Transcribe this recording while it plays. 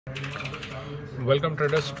Welcome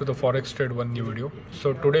traders to the Forex Trade One new video.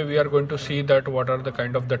 So today we are going to see that what are the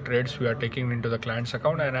kind of the trades we are taking into the client's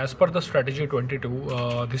account, and as per the strategy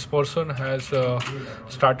 22, this person has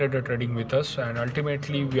started a trading with us, and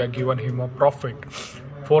ultimately we are given him a profit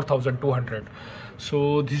 4,200.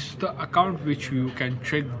 So this is the account which you can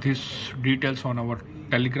check these details on our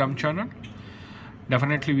Telegram channel.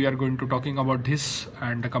 Definitely we are going to talking about this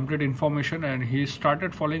and the complete information, and he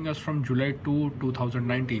started following us from July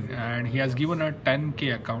 2019 and he has given a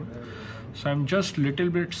 10k account. So I'm just little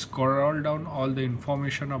bit scroll down all the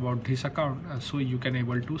information about this account so you can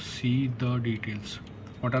able to see the details.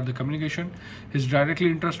 What are the communication? He's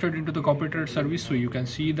directly interested into the copy trade service, so you can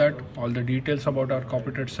see that all the details about our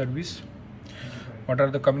copy trade service. What are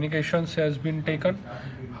the communications has been taken,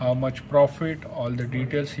 how much profit, all the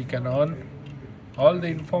details he can earn, all the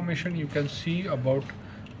information you can see about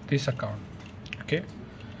this account. Okay,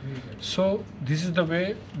 so this is the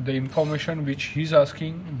way the information which he's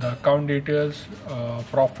asking, the account details,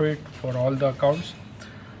 profit for all the accounts.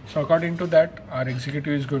 So according to that, our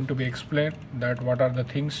executive is going to be explained that what are the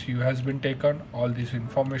things you has been taken, all this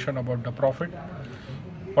information about the profit,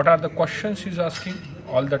 what are the questions he's asking.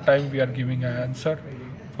 All the time we are giving an answer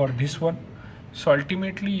for this one. So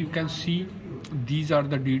ultimately you can see these are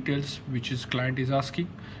the details which his client is asking,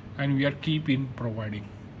 and we are keep in providing.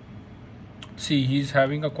 See, he is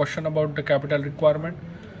having a question about the capital requirement,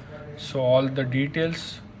 so all the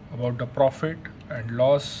details about the profit and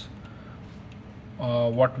loss,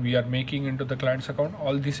 what we are making into the client's account,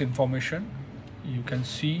 all this information you can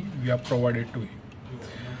see we have provided to him.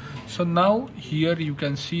 So now here you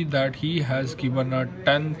can see that he has given a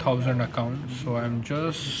 10,000 account. So I'm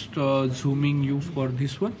just zooming you for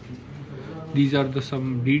this one. These are the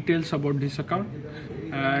some details about this account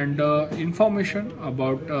and information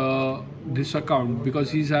about this account,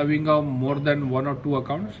 because he's having a more than one or two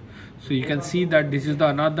accounts. So you can see that this is the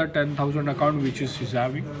another 10,000 account which is he's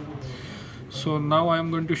having. So now I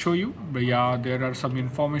am going to show you, but yeah, there are some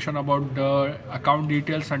information about the account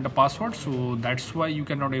details and the password, so that's why you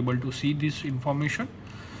cannot able to see this information.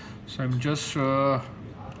 So I'm just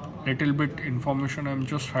little bit information I'm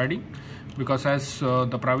just hiding, because as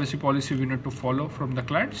the privacy policy we need to follow from the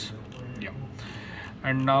clients. Yeah,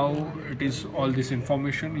 and now it is all this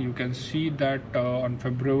information. You can see that on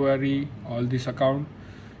February all this account.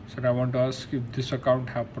 So I want to ask if this account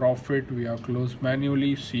have profit. We have closed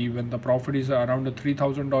manually. See, when the profit is around the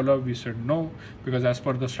 $3,000, we said no, because as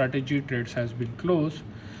per the strategy trades has been closed.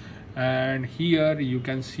 And here you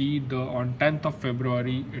can see the on 10th of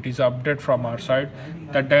February it is update from our side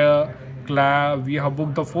that we have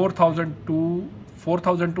booked the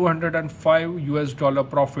 4,205 US dollar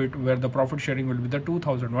profit, where the profit sharing will be the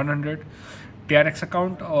 2,100. TRX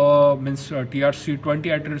account means TRC 20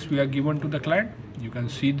 address we are given to the client. You can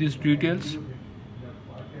see these details,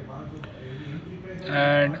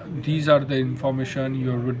 and these are the information,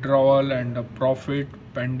 your withdrawal and the profit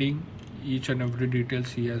pending. Each and every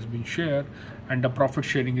details he has been shared, and the profit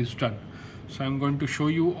sharing is done. So I'm going to show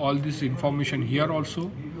you all this information here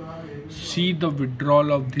also. See the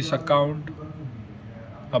withdrawal of this account,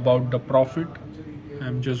 about the profit.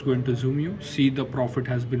 I'm just going to zoom you. See, the profit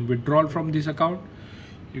has been withdrawn from this account.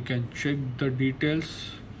 You can check the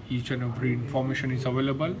details. Each and every information is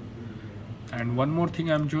available. And one more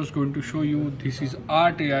thing I'm just going to show you. This is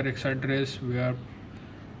our TRX address where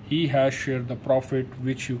he has shared the profit,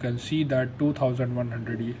 which you can see that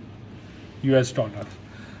 2,100 US dollars.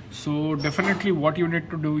 So definitely what you need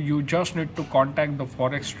to do, you just need to contact the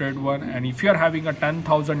Forex Trade One, and if you are having a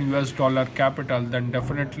 10,000 US dollar capital, then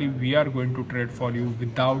definitely we are going to trade for you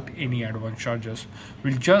without any advance charges.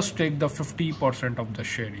 We'll just take the 50% of the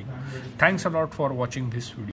sharing. Thanks a lot for watching this video.